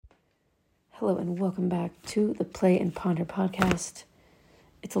Hello and welcome back to the Play and Ponder podcast.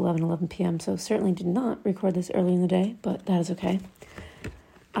 It's 11:11 p.m., so certainly did not record this early in the day, but that is okay.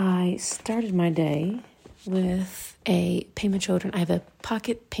 I started my day with a Pema Chodron. I have a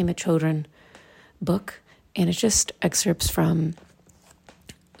pocket Pema Chodron book, and it's just excerpts from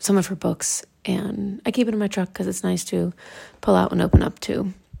some of her books, and I keep it in my truck because it's nice to pull out and open up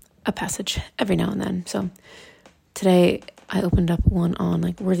to a passage every now and then. So today I opened up one on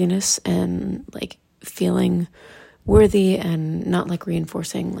worthiness and feeling worthy and not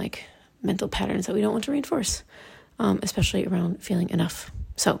reinforcing mental patterns that we don't want to reinforce, especially around feeling enough.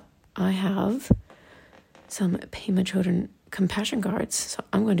 So I have some Pema Chodron compassion cards. So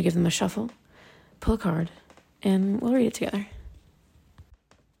I'm going to give them a shuffle, pull a card, and we'll read it together.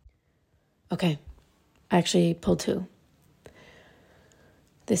 Okay, I actually pulled two.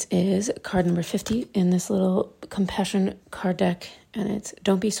 This is card number 50 in this little compassion card deck, and it's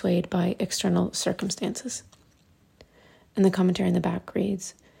 "Don't be swayed by external circumstances." And the commentary in the back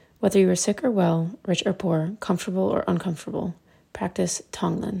reads, "Whether you are sick or well, rich or poor, comfortable or uncomfortable, practice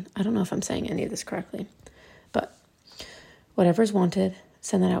Tonglen." I don't know if I'm saying any of this correctly, but whatever is wanted,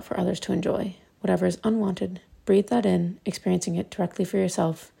 send that out for others to enjoy. Whatever is unwanted, breathe that in, experiencing it directly for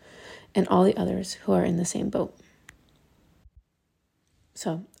yourself and all the others who are in the same boat.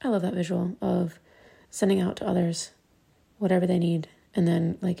 So I love that visual of sending out to others whatever they need and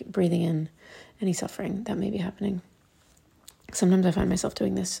then breathing in any suffering that may be happening. Sometimes I find myself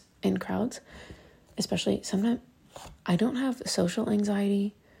doing this in crowds, especially sometimes I don't have social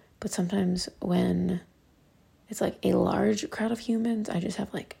anxiety, but sometimes when it's a large crowd of humans, I just have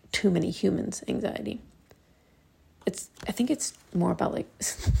too many humans anxiety. I think it's more about I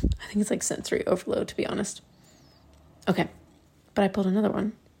think it's sensory overload, to be honest. Okay. But I pulled another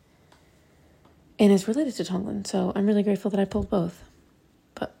one, and it's related to Tonglen, so I'm really grateful that I pulled both.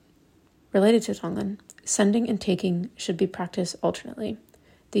 But related to Tonglen, sending and taking should be practiced alternately.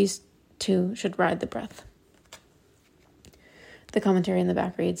 These two should ride the breath. The commentary in the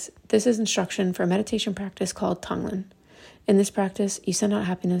back reads, "This is instruction for a meditation practice called Tonglen. In this practice, you send out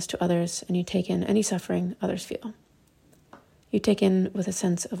happiness to others, and you take in any suffering others feel. You take in with a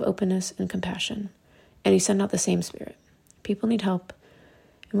sense of openness and compassion, and you send out the same spirit. People need help,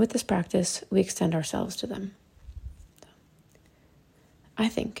 and with this practice, we extend ourselves to them." I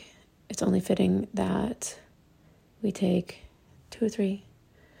think it's only fitting that we take 2 or 3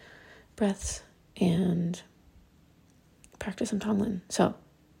 breaths and practice some Tonglen. So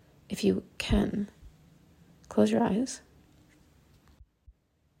if you can, close your eyes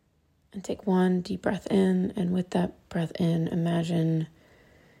and take one deep breath in, and with that breath in, imagine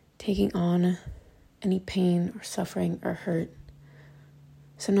taking on any pain or suffering or hurt.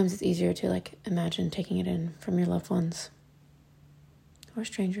 Sometimes it's easier to imagine taking it in from your loved ones or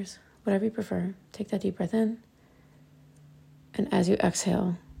strangers, whatever you prefer. Take that deep breath in, and as you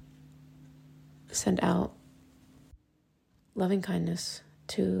exhale, send out loving kindness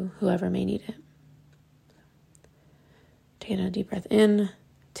to whoever may need it. Taking a deep breath in,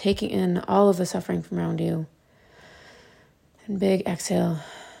 taking in all of the suffering from around you, and big exhale,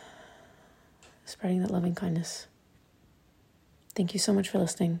 spreading that loving kindness. Thank you so much for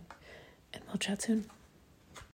listening, and we'll chat soon.